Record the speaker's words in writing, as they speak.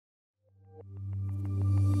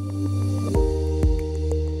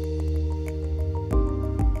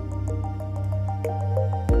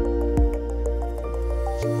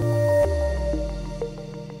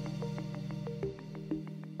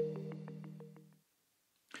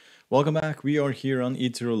Welcome back. We are here on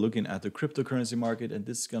Ethereum looking at the cryptocurrency market, and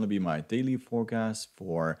this is going to be my daily forecast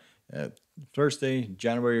for Thursday,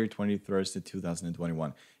 January 23rd,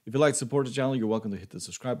 2021. If you'd like to support the channel, you're welcome to hit the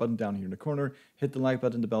subscribe button down here in the corner, hit the like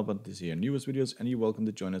button, the bell button to see our newest videos, and you're welcome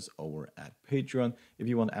to join us over at Patreon if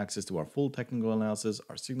you want access to our full technical analysis,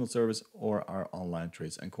 our signal service, or our online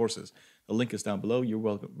trades and courses. The link is down below.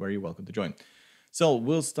 You're very welcome to join. So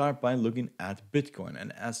we'll start by looking at Bitcoin,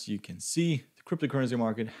 and as you can see, the cryptocurrency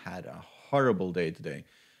market had a horrible day today.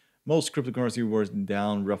 Most cryptocurrency were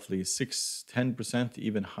down roughly 6-10%,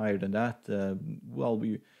 even higher than that.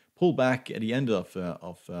 We pulled back at the end of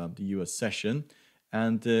the US session,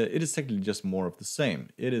 and it is technically just more of the same.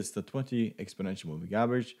 It is the 20 exponential moving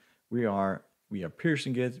average. We are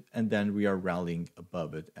piercing it, and then we are rallying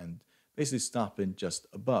above it and basically stopping just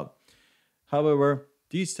above. However,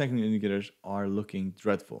 these technical indicators are looking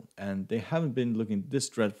dreadful, and they haven't been looking this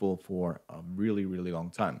dreadful for a really, really long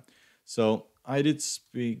time. So I did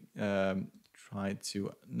try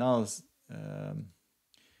to now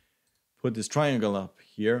put this triangle up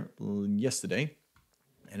here yesterday,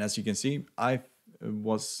 and as you can see, I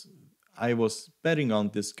was betting on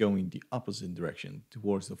this going the opposite direction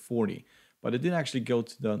towards the 40, but it didn't actually go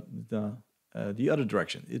to the other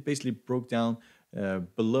direction. It basically broke down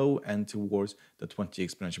below and towards the 20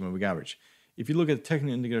 exponential moving average. If you look at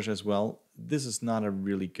technical indicators as well, this is not a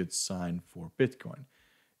really good sign for Bitcoin.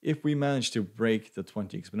 If we manage to break the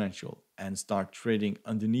 20 exponential and start trading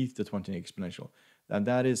underneath the 20 exponential, then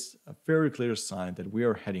that is a very clear sign that we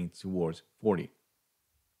are heading towards $40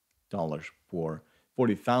 for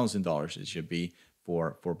 $40,000 it should be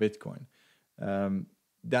for Bitcoin.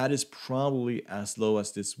 That is probably as low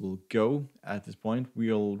as this will go at this point.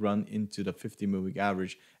 We'll run into the 50 moving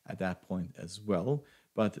average at that point as well.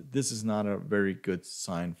 But this is not a very good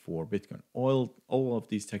sign for Bitcoin. All of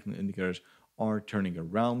these technical indicators are turning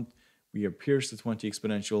around. We have pierced the 20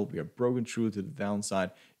 exponential. We are broken through to the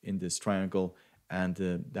downside in this triangle. And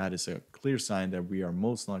that is a clear sign that we are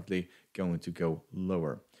most likely going to go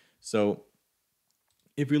lower. So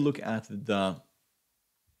if we look at the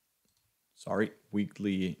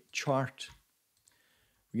weekly chart,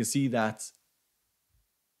 we can see that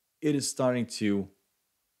it is starting to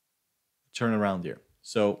turn around here.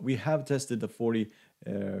 So we have tested the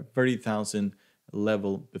 30,000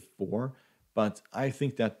 level before, but I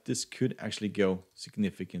think that this could actually go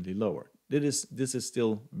significantly lower. This is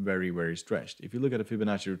still very, very stretched. If you look at the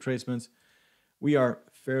Fibonacci retracements, we are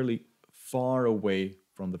fairly far away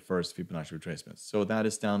from the first Fibonacci retracement. So that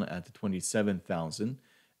is down at the 27,000.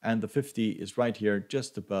 And the 50 is right here,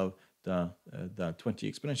 just above the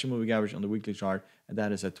 20 exponential moving average on the weekly chart, and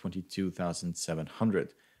that is at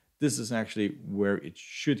 22,700. This is actually where it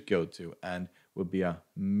should go to, and would be an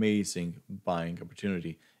amazing buying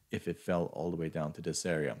opportunity if it fell all the way down to this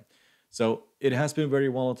area. So it has been very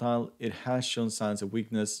volatile. It has shown signs of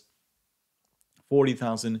weakness.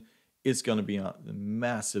 40,000 is going to be a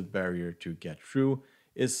massive barrier to get through.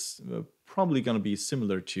 It's probably going to be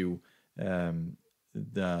similar to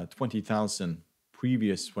the 20,000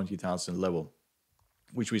 previous 20,000 level,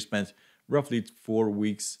 which we spent roughly 4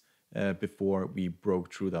 weeks before we broke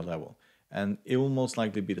through that level. And it will most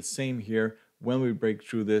likely be the same here. When we break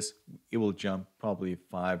through this, it will jump probably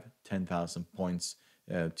 5-10,000 points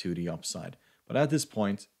to the upside. But at this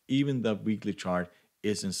point, even the weekly chart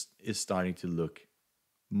is starting to look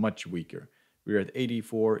much weaker. We're at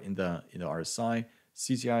 84 in the RSI.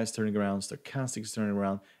 CCI is turning around, stochastic is turning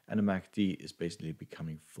around, and the MACD is basically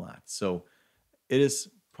becoming flat. So it is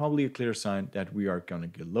probably a clear sign that we are going to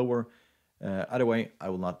get lower. Either way, I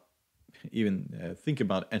will not even think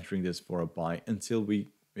about entering this for a buy until we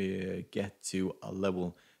get to a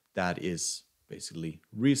level that is basically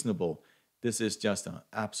reasonable. This is just an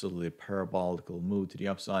absolutely parabolical move to the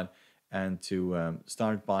upside, and to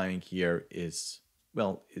start buying here is,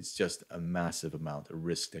 well, it's just a massive amount of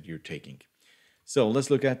risk that you're taking. So let's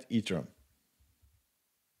look at Ethereum.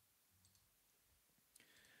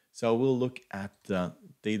 So we'll look at the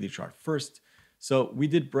daily chart first. So we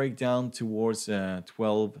did break down towards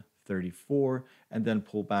 1234 and then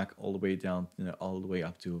pull back all the way down, all the way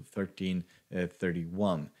up to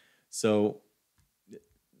 1331. So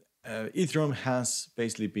Ethereum has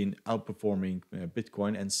basically been outperforming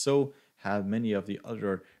Bitcoin, and so have many of the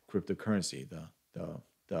other cryptocurrency,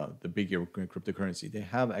 the bigger cryptocurrency. They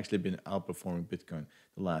have actually been outperforming Bitcoin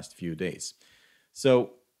the last few days.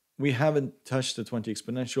 So we haven't touched the 20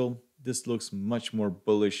 exponential. This looks much more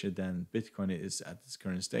bullish than Bitcoin is at this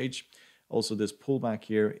current stage. Also, this pullback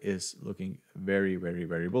here is looking very, very,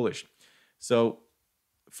 very bullish. So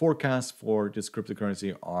forecasts for this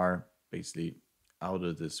cryptocurrency are basically out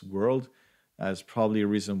of this world. That's probably a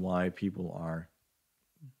reason why people are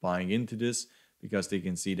buying into this, because they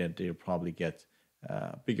can see that they'll probably get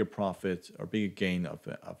bigger profit or bigger gain of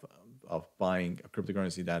buying a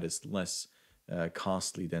cryptocurrency that is less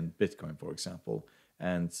costly than Bitcoin, for example,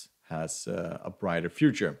 and has a brighter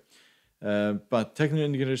future. But technical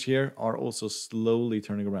indicators here are also slowly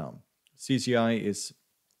turning around. CCI is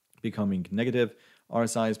becoming negative,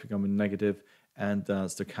 RSI is becoming negative, and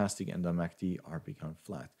stochastic and the MACD are becoming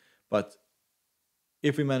flat. But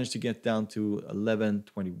if we manage to get down to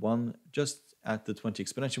 11.21, just at the 20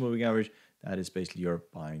 exponential moving average, that is basically your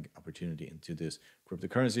buying opportunity into this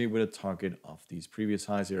cryptocurrency with a target of these previous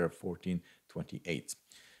highs here of 14.28.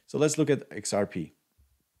 So let's look at XRP.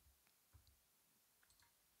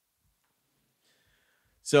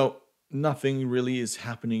 So nothing really is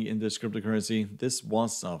happening in this cryptocurrency. This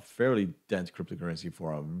was a fairly dead cryptocurrency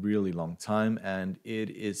for a really long time, and it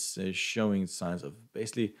is showing signs of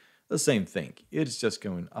basically the same thing. It's just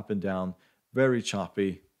going up and down, very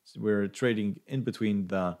choppy. So we're trading in between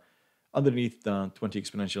underneath the 20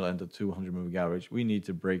 exponential and the 200 moving average. We need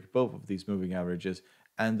to break both of these moving averages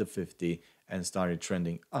and the 50 and started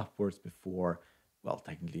trending upwards before, well,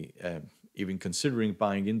 technically even considering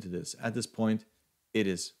buying into this. At this point, it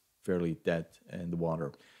is fairly dead in the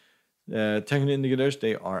water. Technical indicators,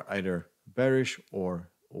 they are either bearish or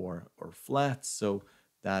flat, so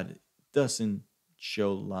that doesn't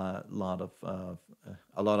show a lot of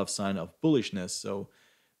sign of bullishness. So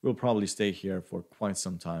we'll probably stay here for quite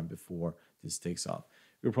some time before this takes off.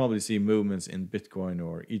 We'll probably see movements in Bitcoin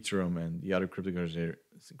or Ethereum and the other cryptocurrency,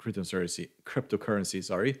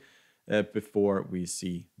 before we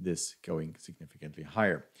see this going significantly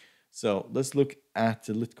higher. So let's look at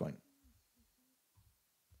Litecoin.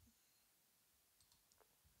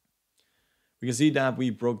 We can see that we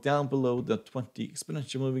broke down below the 20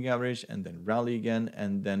 exponential moving average and then rally again,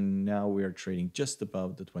 and then now we are trading just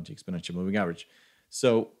above the 20 exponential moving average.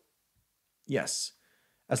 So yes,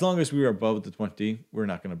 as long as we are above the 20, we're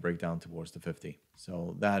not going to break down towards the 50.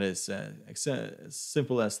 So that is as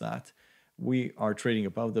simple as that. We are trading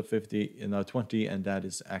above the 50 in the 20, and that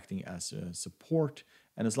is acting as a support.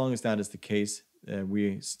 And as long as that is the case,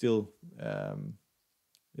 I'd still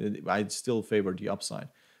favor the upside.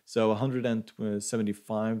 So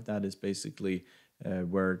 175, that is basically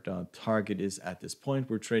where the target is at this point.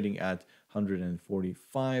 We're trading at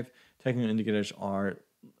 145. Technical indicators are,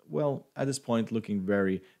 well, at this point looking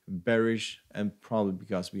very bearish, and probably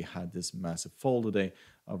because we had this massive fall today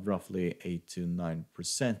of roughly 8 to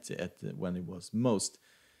 9% when it was most.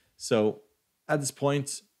 So at this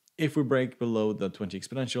point, if we break below the 20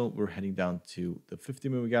 exponential, we're heading down to the 50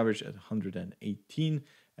 moving average at 118,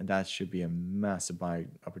 and that should be a massive buy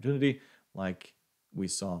opportunity like we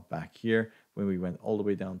saw back here when we went all the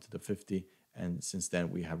way down to the 50, and since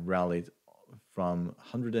then we have rallied from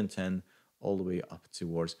 110 all the way up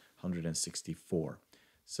towards 164.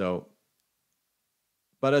 So,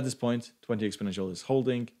 but at this point, 20 exponential is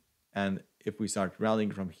holding, and if we start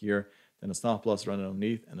rallying from here, then a stop loss right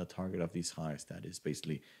underneath and a target of these highs. That is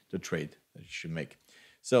basically the trade that you should make.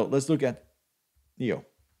 So let's look at NEO.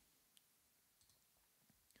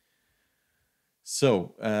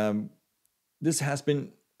 So this has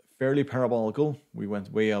been fairly parabolical. We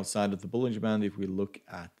went way outside of the Bollinger Band if we look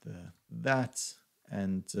at that,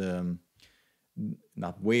 and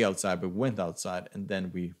not way outside, but went outside, and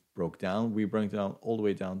then we broke down. We broke down all the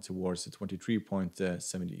way down towards the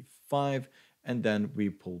 23.75, and then we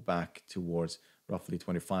pulled back towards roughly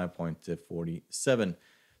 25.47.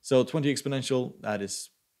 So 20 exponential, that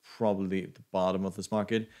is probably the bottom of this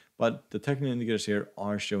market, but the technical indicators here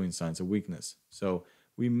are showing signs of weakness. So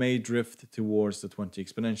we may drift towards the 20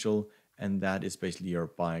 exponential, and that is basically your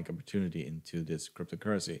buying opportunity into this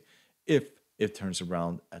cryptocurrency if it turns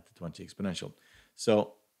around at the 20 exponential.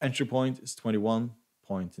 So entry point is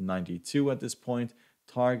 21.92 at this point.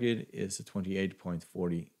 Target is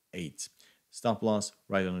 28.48. Stop loss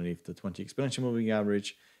right underneath the 20 exponential moving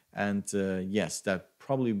average. And yes, that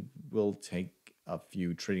probably will take a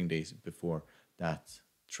few trading days before that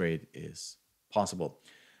trade is possible.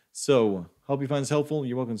 So, hope you find this helpful.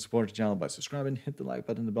 You're welcome to support the channel by subscribing, hit the like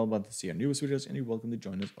button and the bell button to see our newest videos, and you're welcome to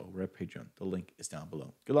join us over at Patreon. The link is down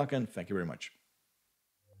below. Good luck and thank you very much.